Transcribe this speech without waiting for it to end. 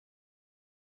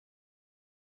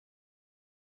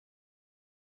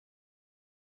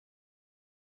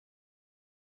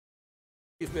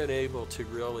We've been able to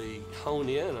really hone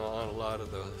in on a lot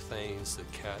of the things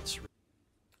that cats.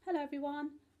 Hello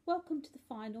everyone, welcome to the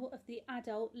final of the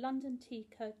adult London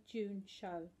Tika June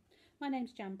show. My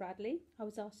name's Jan Bradley. I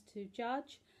was asked to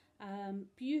judge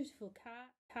beautiful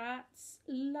cats,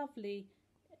 lovely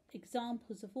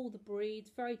examples of all the breeds,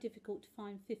 very difficult to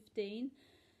find 15.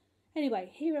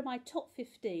 Anyway, here are my top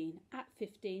 15. At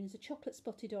 15 is a chocolate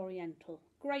spotted oriental.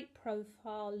 Great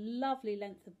profile, lovely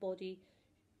length of body,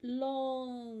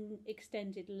 long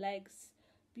extended legs,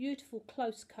 beautiful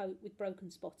close coat with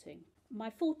broken spotting. My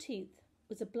 14th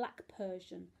was a black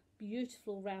Persian,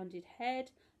 beautiful rounded head,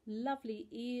 lovely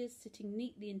ears sitting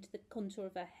neatly into the contour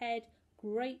of her head,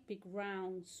 great big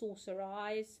round saucer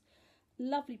eyes,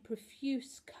 lovely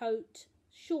profuse coat,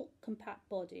 short compact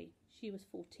body. She was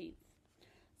 14th.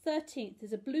 13th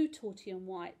is a blue torty and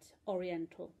white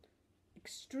oriental,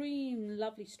 extreme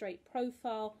lovely straight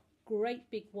profile,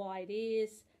 great big wide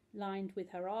ears lined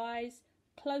with her eyes,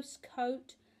 close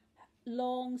coat,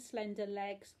 long slender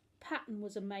legs. Pattern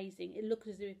was amazing. It looked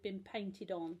as if it had been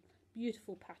painted on.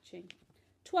 Beautiful patching.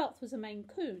 12th was a Maine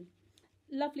Coon.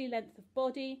 Lovely length of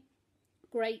body,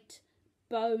 great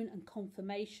bone and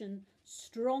conformation,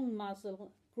 strong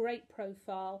muzzle, great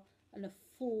profile and a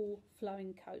full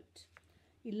flowing coat.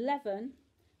 11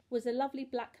 was a lovely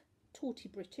black torty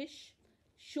British,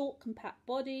 short compact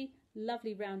body,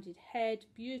 lovely rounded head,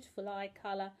 beautiful eye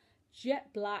colour, jet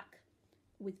black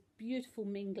with beautiful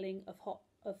mingling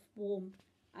of warm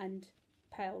and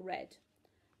pale red.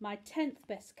 My 10th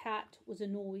best cat was a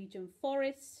Norwegian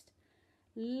Forest,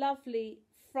 lovely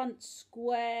front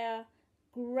square,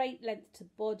 great length to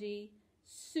body,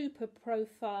 super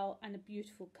profile and a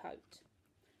beautiful coat.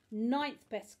 9th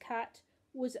best cat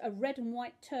was a red and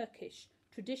white Turkish,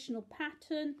 traditional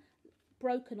pattern,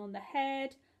 broken on the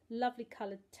head, lovely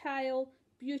coloured tail,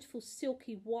 beautiful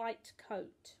silky white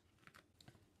coat.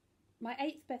 My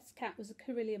 8th best cat was a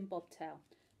Carillion bobtail,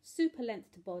 super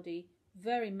length to body,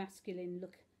 very masculine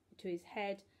look to his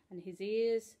head and his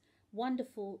ears,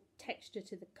 wonderful texture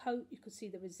to the coat, you could see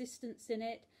the resistance in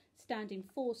it, standing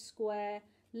 4 square,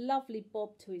 lovely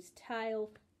bob to his tail,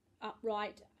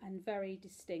 upright and very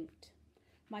distinct.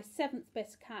 My 7th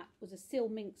best cat was a seal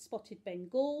mink spotted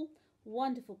Bengal,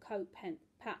 wonderful coat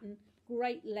pattern,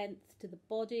 great length to the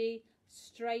body,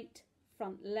 straight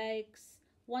front legs,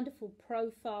 wonderful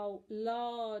profile,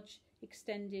 large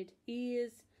extended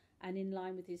ears and in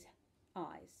line with his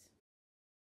eyes.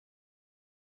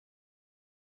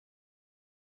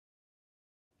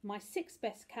 My 6th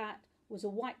best cat was a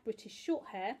white British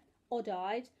shorthair,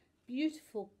 odd-eyed,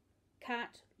 beautiful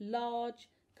cat, large,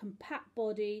 compact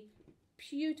body,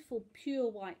 beautiful pure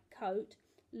white coat,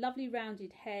 lovely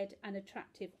rounded head and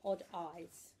attractive odd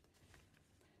eyes.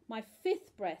 My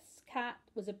 5th best cat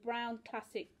was a brown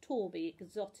classic Torby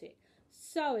exotic,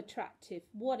 so attractive,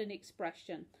 what an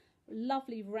expression,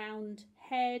 lovely round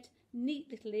head, neat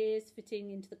little ears fitting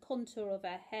into the contour of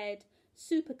her head,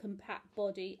 super compact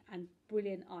body and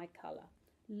brilliant eye colour,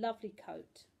 lovely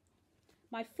coat.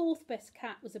 My 4th best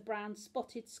cat was a brown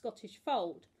spotted Scottish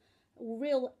fold,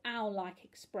 real owl-like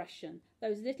expression,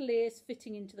 those little ears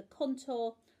fitting into the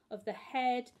contour of the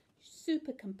head,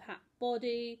 super compact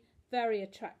body, very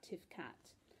attractive cat.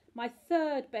 My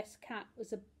 3rd best cat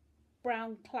was a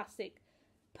brown classic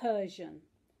Persian,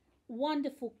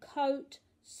 wonderful coat,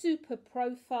 super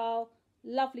profile,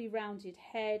 lovely rounded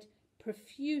head,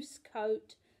 profuse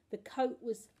coat. The coat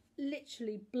was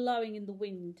literally blowing in the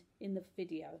wind in the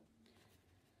video.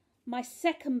 My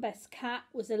 2nd best cat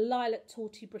was a lilac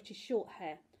torty British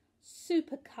shorthair,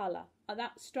 super colour, and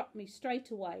that struck me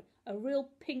straight away. A real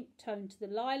pink tone to the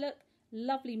lilac,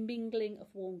 lovely mingling of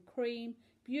warm cream,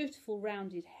 beautiful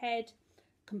rounded head,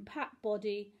 compact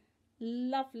body,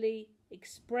 lovely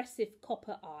expressive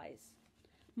copper eyes.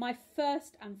 My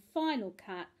first and final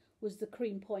cat was the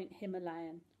Cream Point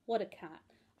Himalayan. What a cat,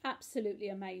 absolutely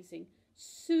amazing.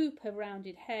 Super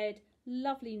rounded head,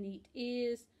 lovely neat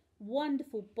ears,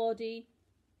 wonderful body.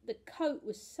 The coat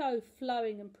was so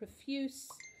flowing and profuse,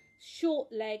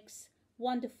 short legs,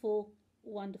 wonderful,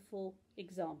 wonderful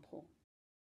example.